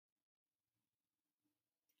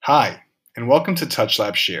Hi, and welcome to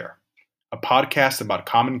TouchLab Share, a podcast about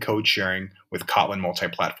common code sharing with Kotlin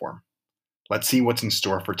Multi-Platform. Let's see what's in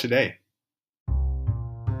store for today.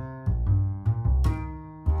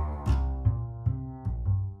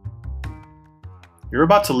 You're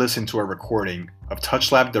about to listen to a recording of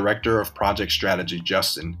TouchLab Director of Project Strategy,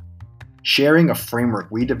 Justin, sharing a framework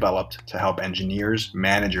we developed to help engineers,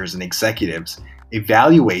 managers, and executives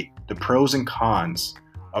evaluate the pros and cons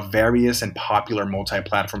of various and popular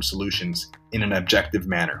multi-platform solutions in an objective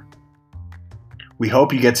manner. We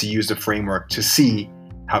hope you get to use the framework to see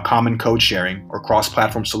how common code sharing or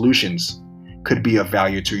cross-platform solutions could be of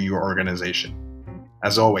value to your organization.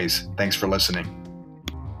 As always, thanks for listening.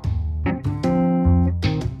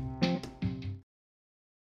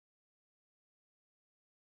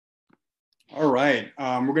 All right,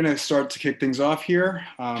 we're going to start to kick things off here,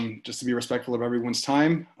 just to be respectful of everyone's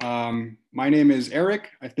time. My name is Eric.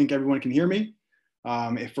 I think everyone can hear me.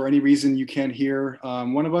 If for any reason you can't hear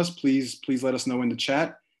one of us, please let us know in the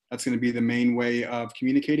chat. That's going to be the main way of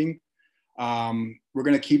communicating. We're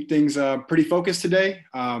going to keep things pretty focused today,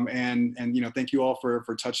 and thank you all for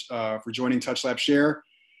joining TouchLab Share.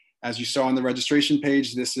 As you saw on the registration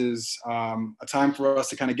page, this is a time for us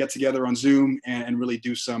to kind of get together on Zoom and really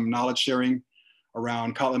do some knowledge sharing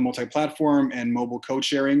around Kotlin multi-platform and mobile code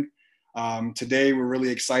sharing. Today, we're really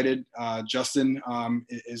excited. Justin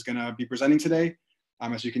is going to be presenting today.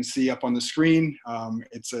 As you can see up on the screen,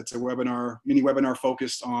 it's a webinar, mini webinar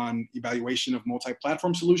focused on evaluation of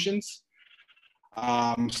multi-platform solutions.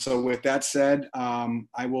 So with that said,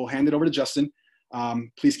 I will hand it over to Justin.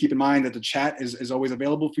 Please keep in mind that the chat is always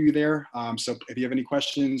available for you there. So if you have any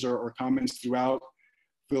questions or comments throughout,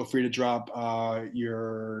 feel free to drop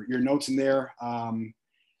your notes in there.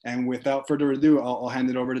 And without further ado, I'll hand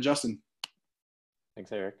it over to Justin.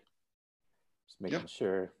 Thanks, Eric. Just making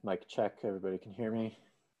sure, mic check, everybody can hear me.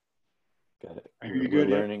 Got it. I hear you good.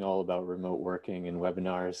 We're learning all about remote working and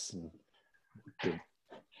webinars and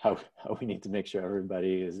how we need to make sure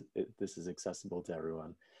this is accessible to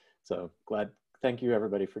everyone. So thank you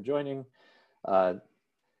everybody for joining. The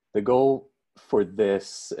goal for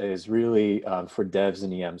this is really for devs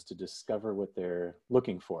and EMs to discover what they're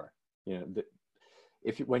looking for.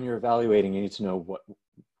 When you're evaluating, you need to know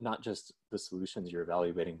not just the solutions you're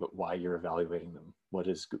evaluating, but why you're evaluating them. What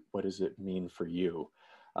does it mean for you?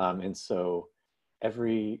 And so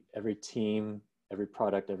every team, every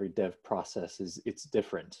product, every dev process it's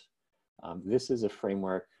different. This is a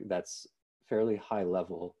framework that's fairly high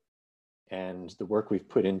level, and the work we've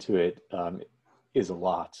put into it is a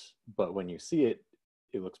lot, but when you see it,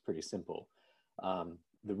 it looks pretty simple.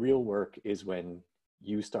 The real work is when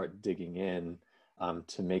you start digging in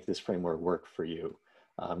to make this framework work for you.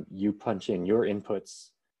 You punch in your inputs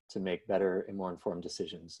to make better and more informed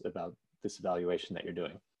decisions about this evaluation that you're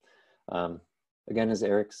doing. Again, as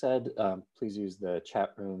Eric said, please use the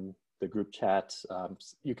chat room, the group chat.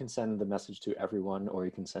 You can send the message to everyone, or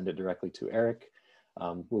you can send it directly to Eric.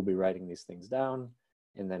 We'll be writing these things down,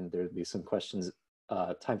 and then there'll be some questions,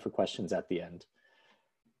 time for questions at the end.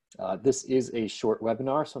 This is a short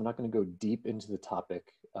webinar, so I'm not going to go deep into the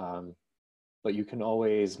topic, but you can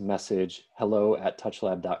always message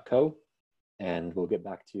hello@touchlab.co, and we'll get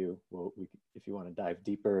back to you. If you want to dive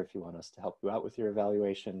deeper, if you want us to help you out with your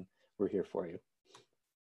evaluation, we're here for you.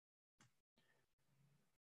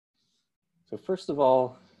 So first of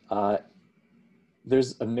all,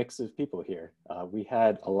 there's a mix of people here. We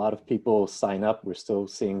had a lot of people sign up. We're still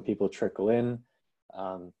seeing people trickle in.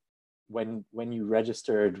 When you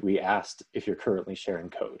registered, we asked if you're currently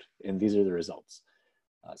sharing code, and these are the results.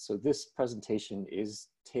 So this presentation is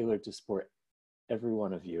tailored to support every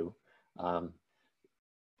one of you.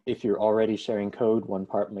 If you're already sharing code, one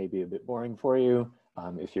part may be a bit boring for you.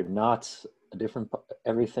 If you're not,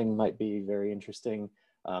 everything might be very interesting,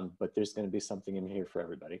 but there's going to be something in here for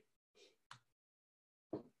everybody.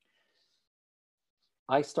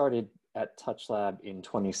 I started at TouchLab in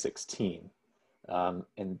 2016,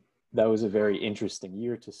 and that was a very interesting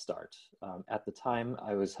year to start. At the time,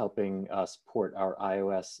 I was helping us port our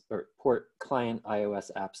port client iOS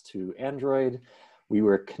apps to Android. We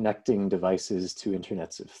were connecting devices to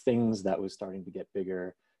Internets of Things. That was starting to get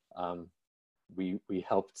bigger. We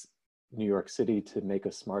helped New York City to make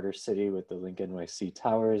a smarter city with the Link NYC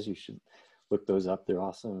towers. You should look those up, they're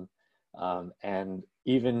awesome. And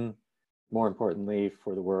even more importantly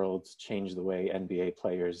for the world, change the way NBA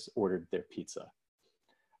players ordered their pizza.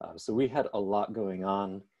 So we had a lot going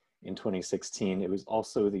on in 2016. It was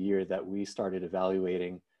also the year that we started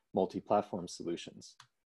evaluating multi-platform solutions.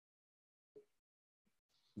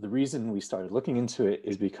 The reason we started looking into it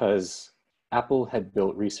is because Apple had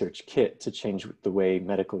built ResearchKit to change the way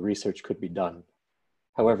medical research could be done.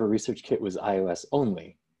 However, ResearchKit was iOS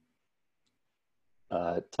only.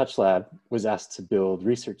 TouchLab was asked to build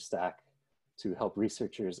ResearchStack to help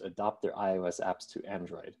researchers adopt their iOS apps to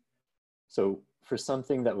Android. So for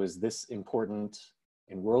something that was this important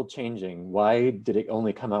and world-changing, why did it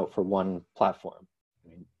only come out for one platform? I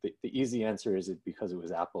mean, the easy answer is because it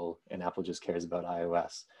was Apple, and Apple just cares about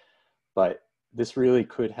iOS. But this really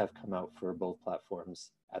could have come out for both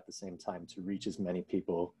platforms at the same time to reach as many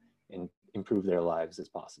people and improve their lives as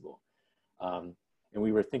possible. And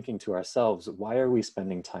we were thinking to ourselves, why are we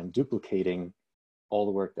spending time duplicating all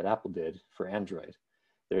the work that Apple did for Android?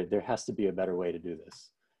 There has to be a better way to do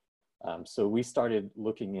this. So we started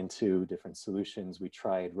looking into different solutions. We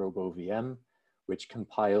tried RoboVM, which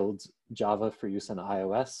compiled Java for use on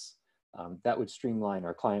iOS. That would streamline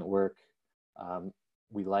our client work.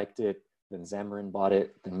 We liked it. Then Xamarin bought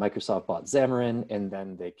it. Then Microsoft bought Xamarin, and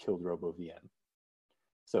then they killed RoboVM.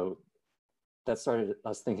 So that started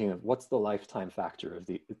us thinking of what's the lifetime factor of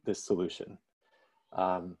this solution.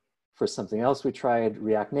 For something else, we tried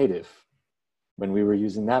React Native. When we were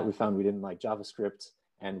using that, we found we didn't like JavaScript,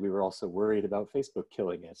 and we were also worried about Facebook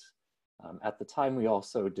killing it. At the time, we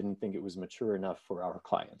also didn't think it was mature enough for our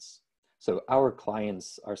clients. So our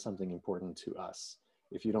clients are something important to us.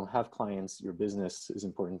 If you don't have clients, your business is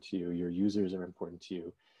important to you, your users are important to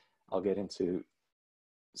you. I'll get into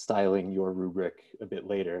styling your rubric a bit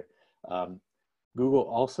later. Google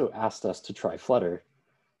also asked us to try Flutter.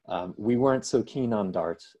 We weren't so keen on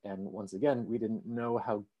Dart, and once again, we didn't know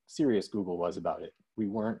how serious Google was about it. We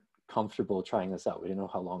weren't comfortable trying this out. We didn't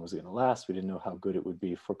know how long it was going to last. We didn't know how good it would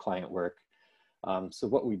be for client work. So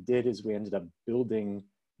what we did is we ended up building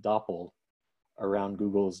Doppel around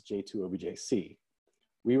Google's J2OBJC.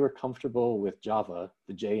 We were comfortable with Java.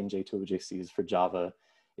 The J in J2OBJC is for Java.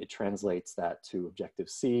 It translates that to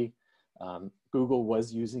Objective-C. Google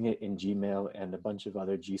was using it in Gmail and a bunch of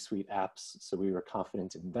other G Suite apps, so we were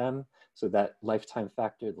confident in them. So that lifetime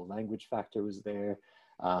factor, the language factor was there,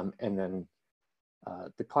 and then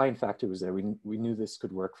the client factor was there. We knew this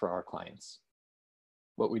could work for our clients.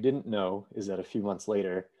 What we didn't know is that a few months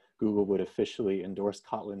later, Google would officially endorse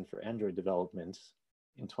Kotlin for Android development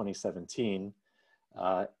in 2017,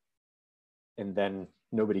 and then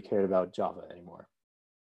nobody cared about Java anymore.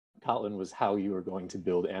 Kotlin was how you were going to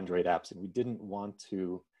build Android apps, and we didn't want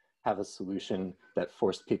to have a solution that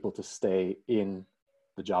forced people to stay in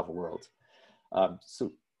the Java world.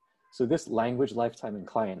 So this language lifetime in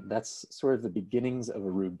client, that's sort of the beginnings of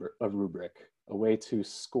a rubric, a way to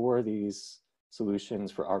score these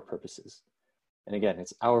solutions for our purposes. And again,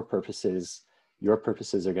 it's our purposes, your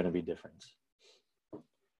purposes are going to be different.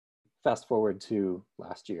 Fast forward to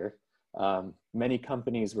last year. Many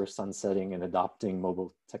companies were sunsetting and adopting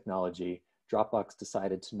mobile technology. Dropbox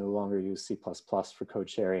decided to no longer use C++ for code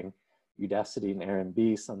sharing. Udacity and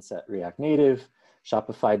Airbnb sunset React Native.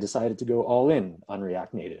 Shopify decided to go all in on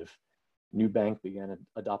React Native. Nubank began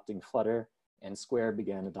adopting Flutter, and Square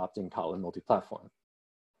began adopting Kotlin multi-platform.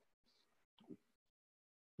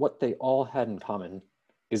 What they all had in common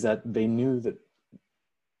is that they knew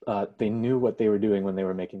what they were doing when they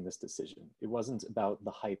were making this decision. It wasn't about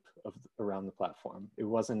the hype around the platform. It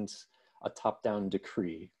wasn't a top-down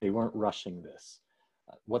decree. They weren't rushing this.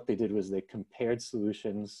 What they did was they compared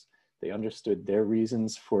solutions, they understood their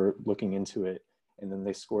reasons for looking into it, and then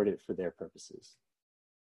they scored it for their purposes.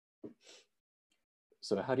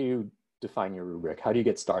 So how do you define your rubric? How do you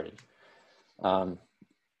get started?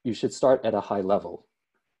 You should start at a high level.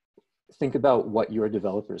 Think about what your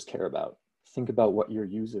developers care about. Think about what your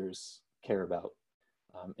users care about.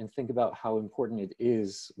 And think about how important it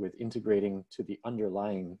is with integrating to the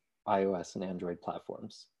underlying iOS and Android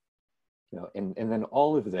platforms. And then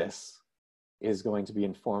all of this is going to be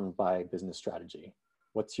informed by business strategy.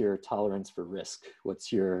 What's your tolerance for risk?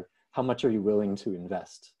 How much are you willing to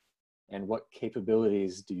invest? And what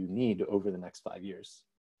capabilities do you need over the next 5 years?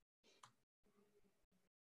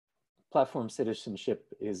 Platform citizenship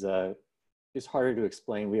is harder to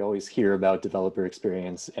explain. We always hear about developer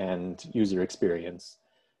experience and user experience.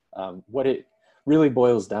 What it really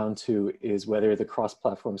boils down to is whether the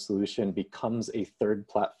cross-platform solution becomes a third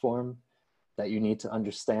platform that you need to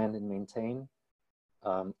understand and maintain,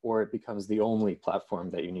 or it becomes the only platform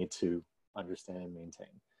that you need to understand and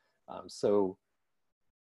maintain. So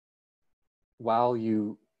while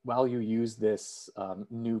you use this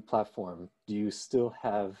new platform, do you still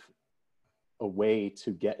have a way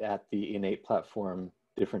to get at the innate platform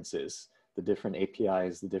differences, the different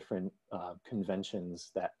APIs, the different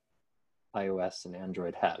conventions that iOS and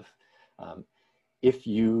Android have? If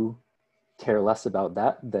you care less about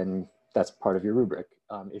that, then that's part of your rubric.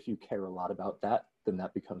 If you care a lot about that, then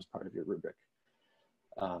that becomes part of your rubric.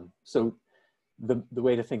 So the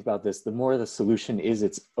way to think about this, the more the solution is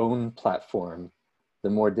its own platform, the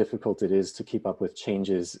more difficult it is to keep up with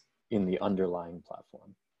changes in the underlying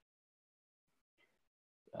platform.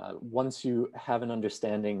 Once you have an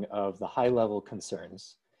understanding of the high level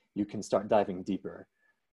concerns, you can start diving deeper.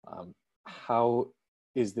 How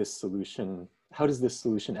does this solution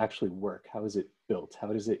actually work? How is it built? How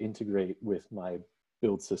does it integrate with my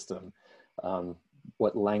build system?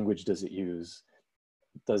 What language does it use?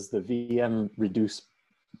 Does the VM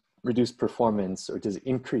reduce performance, or does it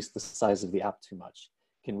increase the size of the app too much?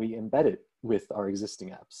 Can we embed it with our existing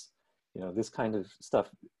apps? You know, this kind of stuff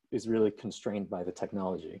is really constrained by the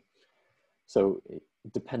technology. So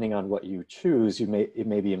depending on what you choose, it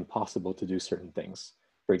may be impossible to do certain things.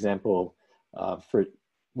 For example,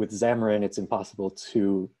 with Xamarin, it's impossible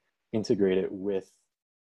to integrate it with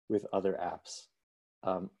other apps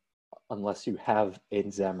unless you have a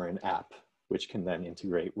Xamarin app, which can then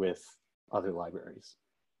integrate with other libraries.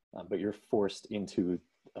 But you're forced into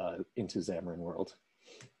Xamarin world.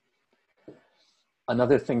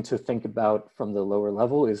 Another thing to think about from the lower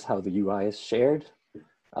level is how the UI is shared.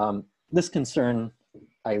 This concern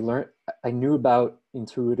I knew about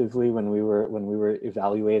intuitively when we were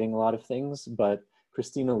evaluating a lot of things, but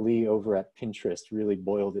Christina Lee over at Pinterest really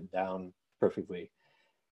boiled it down perfectly.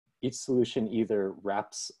 Each solution either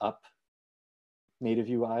wraps up native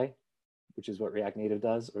UI, which is what React Native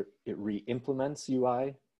does, or it re-implements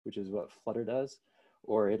UI, which is what Flutter does,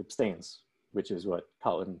 or it abstains, which is what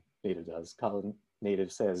Kotlin Native does. Kotlin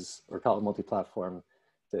Native says, or Kotlin Multi-Platform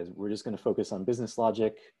says, we're just going to focus on business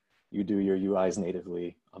logic. You do your UIs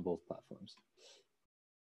natively on both platforms.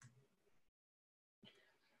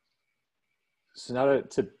 So now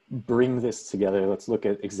to bring this together, let's look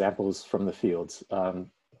at examples from the fields.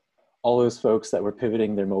 All those folks that were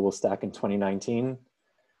pivoting their mobile stack in 2019,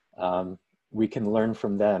 we can learn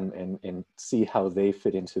from them and see how they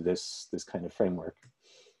fit into this kind of framework.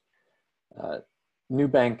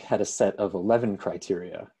 Nubank had a set of 11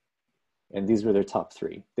 criteria, and these were their top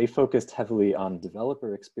 3. They focused heavily on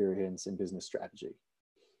developer experience and business strategy.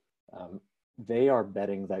 They are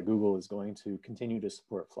betting that Google is going to continue to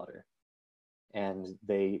support Flutter. And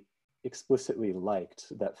they explicitly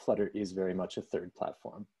liked that Flutter is very much a third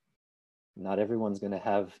platform. Not everyone's going to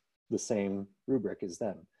have the same rubric as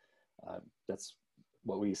them. That's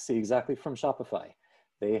what we see exactly from Shopify.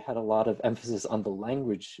 They had a lot of emphasis on the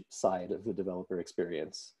language side of the developer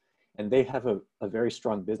experience. And they have a very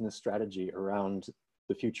strong business strategy around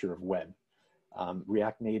the future of web.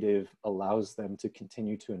 React Native allows them to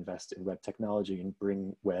continue to invest in web technology and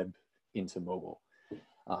bring web into mobile.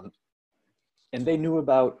 And they knew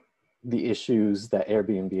about the issues that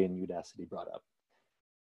Airbnb and Udacity brought up.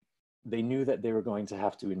 They knew that they were going to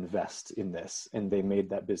have to invest in this, and they made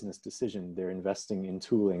that business decision. They're investing in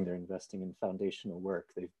tooling, they're investing in foundational work.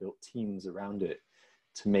 They've built teams around it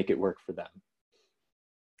to make it work for them.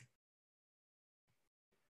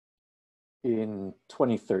 In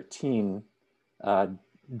 2013,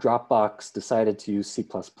 Dropbox decided to use C++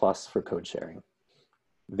 for code sharing.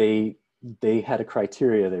 They had a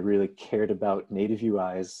criteria. They really cared about native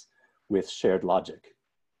UIs with shared logic.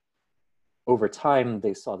 Over time,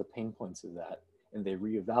 they saw the pain points of that, and they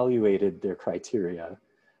reevaluated their criteria.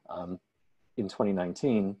 In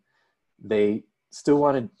 2019, they still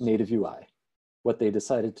wanted native UI. What they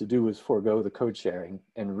decided to do was forego the code sharing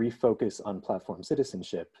and refocus on platform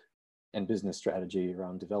citizenship and business strategy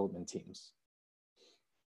around development teams.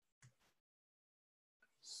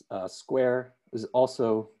 Square is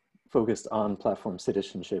also focused on platform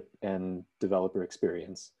citizenship and developer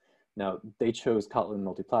experience. Now, they chose Kotlin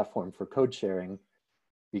Multi-Platform for code sharing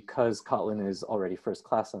because Kotlin is already first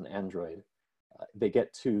class on Android. They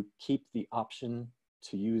get to keep the option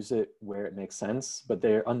to use it where it makes sense, but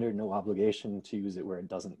they're under no obligation to use it where it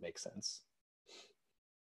doesn't make sense.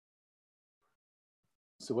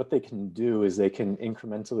 So what they can do is they can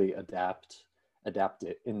incrementally adapt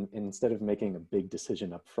it instead of making a big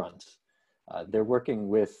decision up front. They're working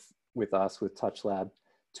with us, with TouchLab,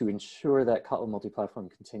 to ensure that Kotlin Multi-Platform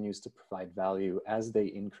continues to provide value as they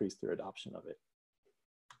increase their adoption of it.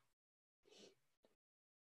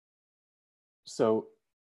 So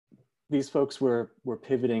these folks were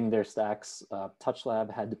pivoting their stacks. TouchLab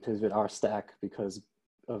had to pivot our stack because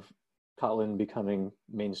of Kotlin becoming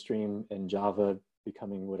mainstream and Java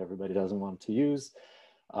becoming what everybody doesn't want to use.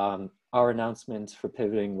 Our announcement for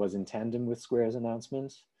pivoting was in tandem with Square's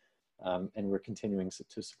announcement, and we're continuing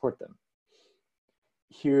to support them.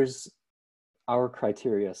 Here's our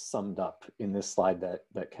criteria summed up in this slide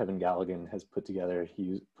that Kevin Galligan has put together.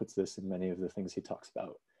 He puts this in many of the things he talks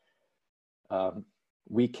about.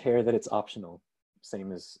 We care that it's optional,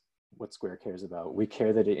 same as what Square cares about. We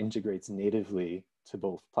care that it integrates natively to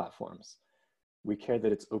both platforms. We care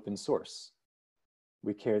that it's open source.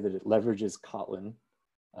 We care that it leverages Kotlin,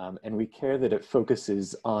 and we care that it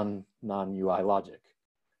focuses on non-UI logic.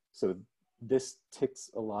 So this ticks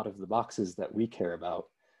a lot of the boxes that we care about.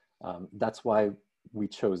 That's why we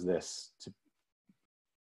chose this.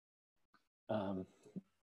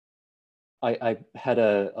 I had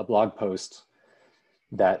a blog post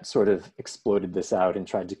that sort of exploded this out and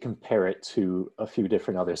tried to compare it to a few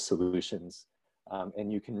different other solutions.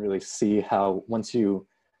 And you can really see how once you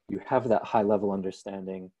have that high level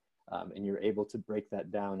understanding and you're able to break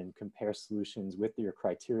that down and compare solutions with your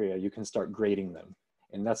criteria, you can start grading them.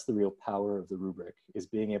 And that's the real power of the rubric, is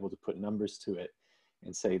being able to put numbers to it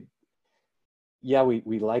and say, yeah,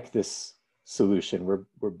 we like this solution.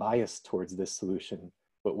 We're biased towards this solution.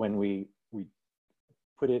 But when we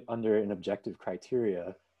put it under an objective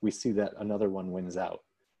criteria, we see that another one wins out.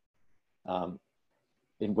 And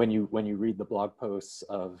when you read the blog posts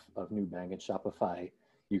of Nubank and Shopify,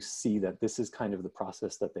 you see that this is kind of the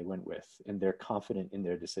process that they went with, and they're confident in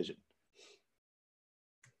their decision.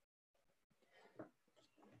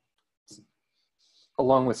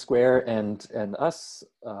 Along with Square and us,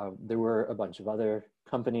 there were a bunch of other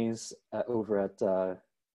companies over at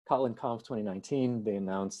Kotlin Conf 2019. They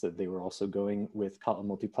announced that they were also going with Kotlin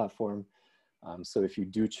multi-platform. So if you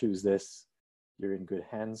do choose this, you're in good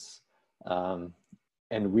hands.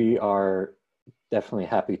 And we are definitely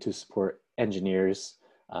happy to support engineers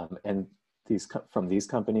and from these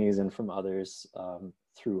companies and from others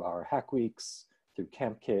through our hack weeks, through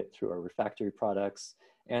CampKit, through our Refactory products,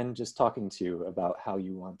 and just talking to you about how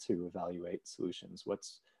you want to evaluate solutions.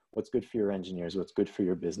 What's good for your engineers, what's good for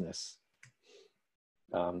your business.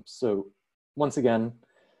 So once again,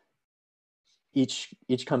 each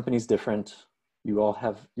company is different. You're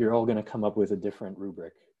all going to come up with a different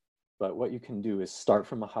rubric. But what you can do is start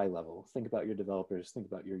from a high level. Think about your developers, think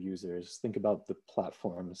about your users, think about the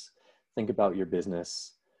platforms, think about your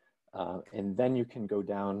business. And then you can go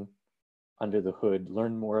down under the hood,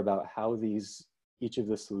 learn more about how each of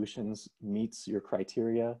the solutions meets your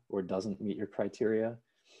criteria or doesn't meet your criteria.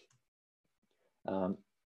 And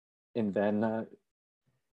then,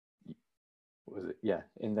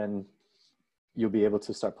 and then you'll be able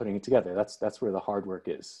to start putting it together. That's where the hard work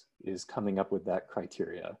is coming up with that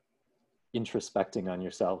criteria, introspecting on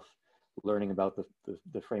yourself, learning about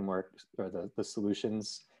the framework or the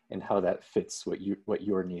solutions and how that fits what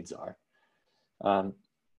your needs are.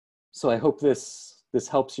 So I hope this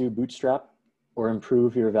helps you bootstrap or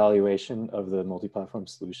improve your evaluation of the multi-platform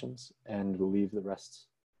solutions, and we'll leave the rest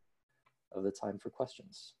of the time for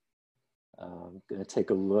questions. I'm going to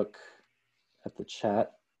take a look at the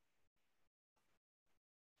chat.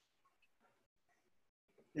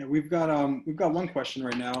 Yeah, we've got one question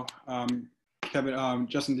right now. Kevin,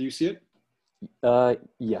 Justin, do you see it?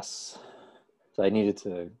 Yes. So I needed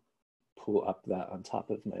to pull up that on top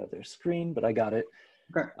of my other screen, but I got it.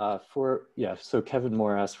 Okay. So Kevin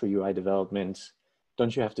Moore asked for UI development.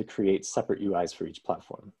 Don't you have to create separate UIs for each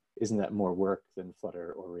platform? Isn't that more work than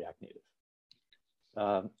Flutter or React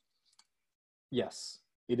Native? Yes,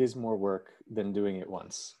 it is more work than doing it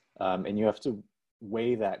once. And you have to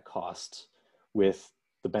weigh that cost with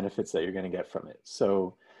the benefits that you're going to get from it.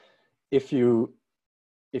 So if you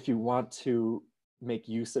want to make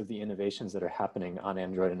use of the innovations that are happening on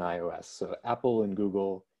Android and iOS, so Apple and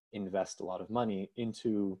Google invest a lot of money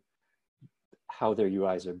into how their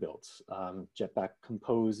UIs are built. Jetpack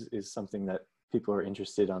Compose is something that people are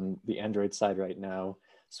interested on the Android side right now.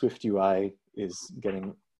 Swift UI is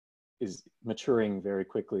maturing very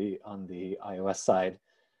quickly on the iOS side.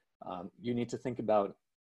 You need to think about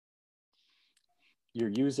your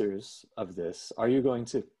users of this. Are you going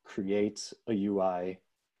to create a UI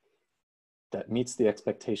that meets the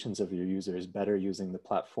expectations of your users better using the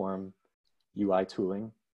platform UI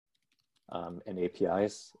tooling and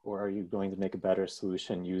APIs, or are you going to make a better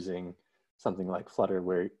solution using something like Flutter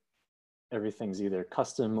where everything's either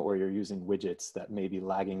custom or you're using widgets that may be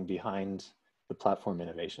lagging behind the platform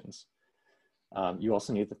innovations? You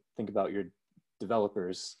also need to think about your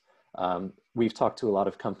developers. We've talked to a lot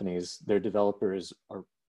of companies. Their developers are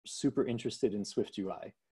super interested in Swift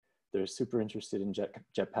UI. They're super interested in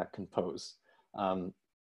Jetpack Compose.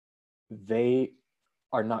 They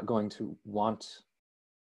are not going to want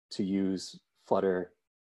to use Flutter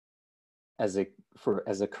as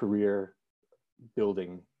a career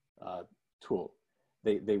building tool.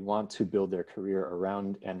 They want to build their career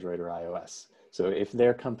around Android or iOS. So if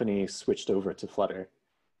their company switched over to Flutter,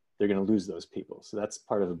 they're going to lose those people. So that's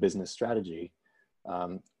part of a business strategy.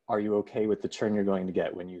 Are you okay with the churn you're going to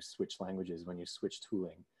get when you switch languages, when you switch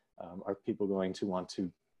tooling? Are people going to want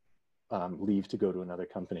to leave to go to another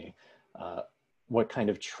company? What kind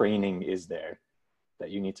of training is there that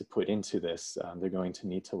you need to put into this? They're going to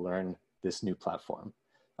need to learn this new platform.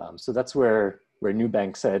 So that's where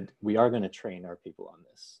Nubank said, we are going to train our people on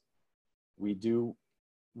this. We do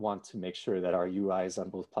want to make sure that our UIs on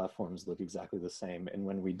both platforms look exactly the same. And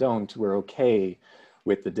when we don't, we're okay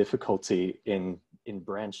with the difficulty in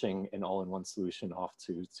branching an all-in-one solution off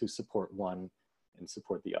to support one and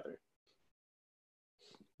support the other.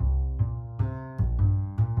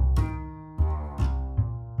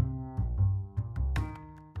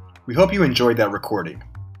 We hope you enjoyed that recording.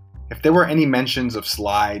 If there were any mentions of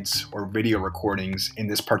slides or video recordings in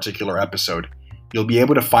this particular episode, you'll be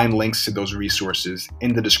able to find links to those resources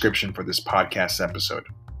in the description for this podcast episode.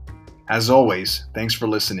 As always, thanks for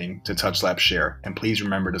listening to TouchLab Share, and please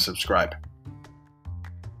remember to subscribe.